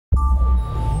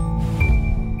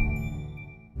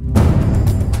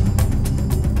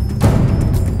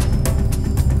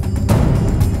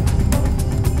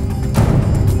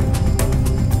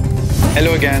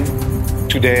again.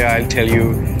 Today I'll tell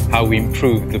you how we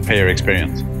improve the player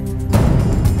experience.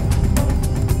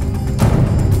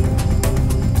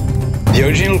 The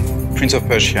original Prince of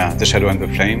Persia, The Shadow and the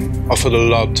Flame, offered a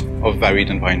lot of varied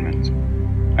environments.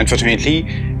 Unfortunately,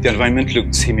 the environment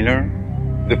looked similar,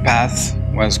 the path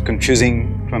was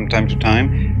confusing from time to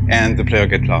time, and the player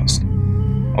get lost.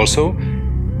 Also,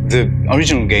 the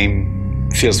original game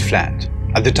feels flat.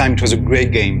 At the time it was a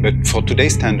great game, but for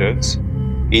today's standards,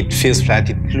 it feels flat,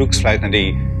 it looks flat, and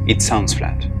it sounds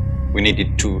flat. We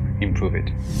needed to improve it.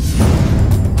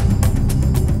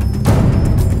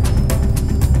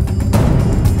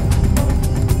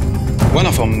 One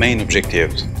of our main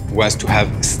objectives was to have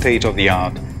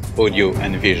state-of-the-art audio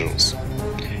and visuals.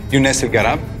 Younes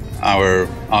El-Garab, our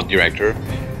art director,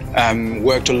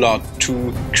 worked a lot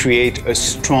to create a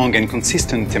strong and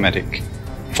consistent thematic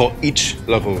for each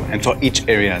level and for each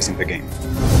areas in the game.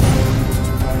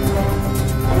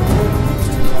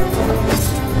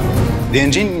 The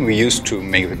engine we used to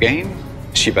make the game,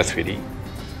 Shiba 3D,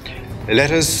 let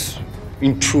us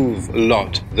improve a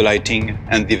lot the lighting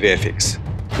and the VFX.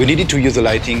 We needed to use the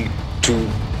lighting to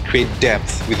create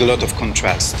depth with a lot of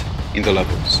contrast in the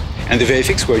levels. And the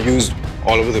VFX were used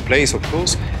all over the place, of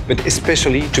course, but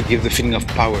especially to give the feeling of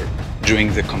power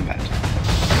during the combat.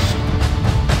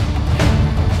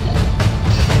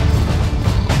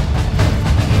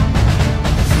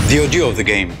 The audio of the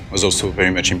game was also very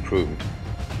much improved.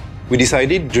 We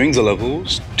decided during the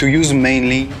levels to use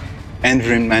mainly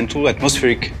environmental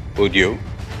atmospheric audio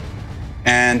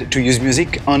and to use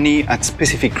music only at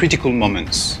specific critical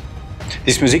moments.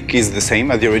 This music is the same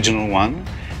as the original one,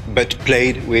 but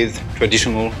played with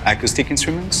traditional acoustic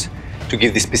instruments to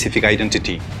give this specific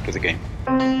identity to the game.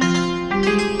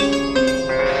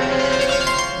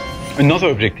 Another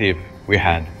objective we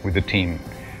had with the team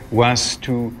was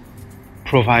to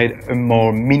provide a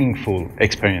more meaningful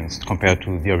experience compared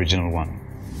to the original one.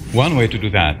 One way to do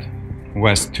that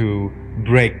was to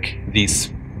break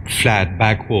this flat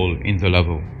back wall in the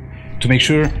level, to make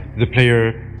sure the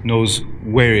player knows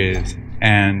where he is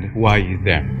and why he's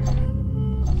there.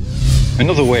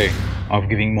 Another way of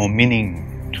giving more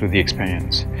meaning to the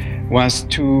experience was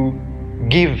to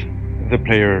give the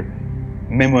player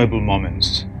memorable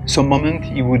moments, some moment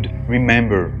he would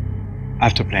remember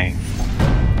after playing.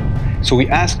 So we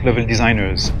asked level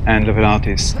designers and level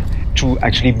artists to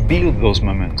actually build those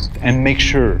moments and make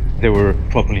sure they were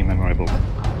properly memorable.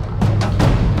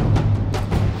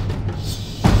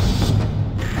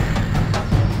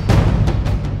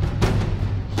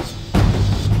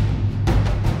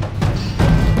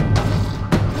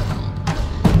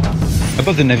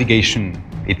 About the navigation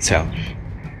itself,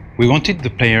 we wanted the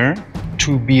player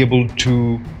to be able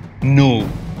to know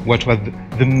what was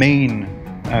the main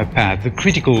path, the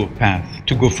critical path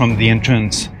to go from the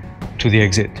entrance to the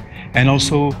exit, and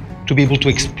also to be able to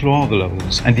explore the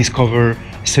levels and discover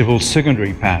several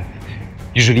secondary paths,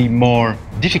 usually more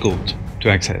difficult to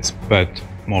access, but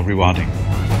more rewarding.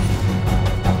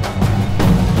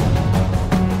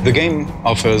 The game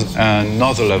offers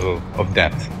another level of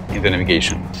depth in the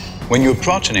navigation. When you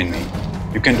approach an enemy,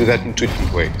 you can do that in two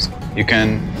different ways. You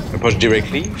can approach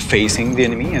directly, facing the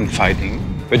enemy and fighting,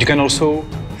 but you can also,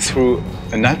 through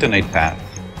an alternate path,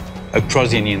 approach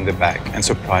the enemy in the back and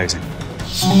surprise him.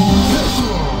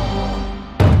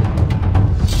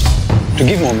 To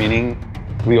give more meaning,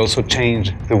 we also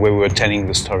changed the way we were telling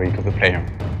the story to the player.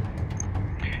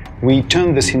 We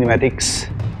turned the cinematics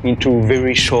into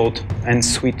very short and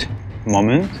sweet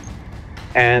moments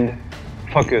and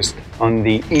focused on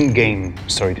the in-game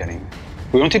storytelling.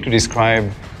 We wanted to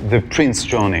describe the prince's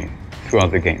journey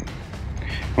throughout the game.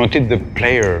 We wanted the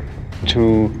player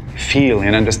to feel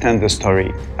and understand the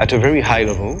story at a very high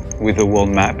level with the world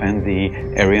map and the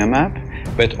area map,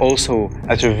 but also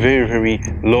at a very, very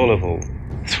low level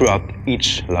throughout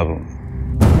each level.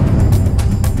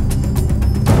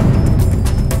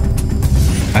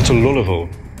 At a low level,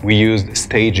 we used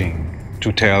staging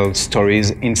to tell stories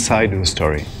inside the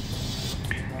story.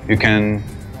 You can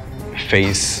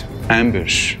face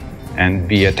ambush and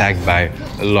be attacked by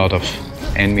a lot of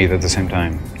enemies at the same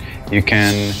time. You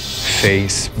can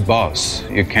face boss.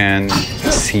 You can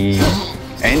see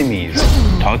enemies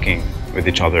talking with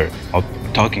each other or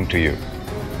talking to you.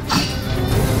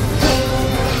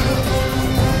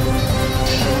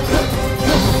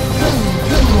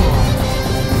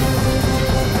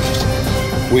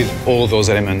 With all those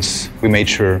elements, we made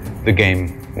sure the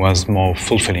game was more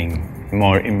fulfilling,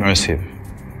 more immersive.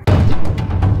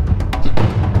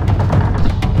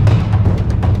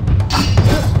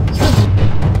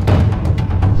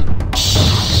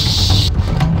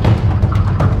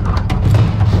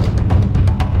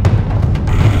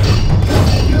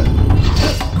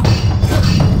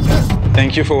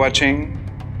 Thank you for watching.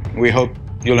 We hope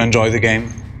you'll enjoy the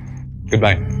game.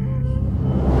 Goodbye.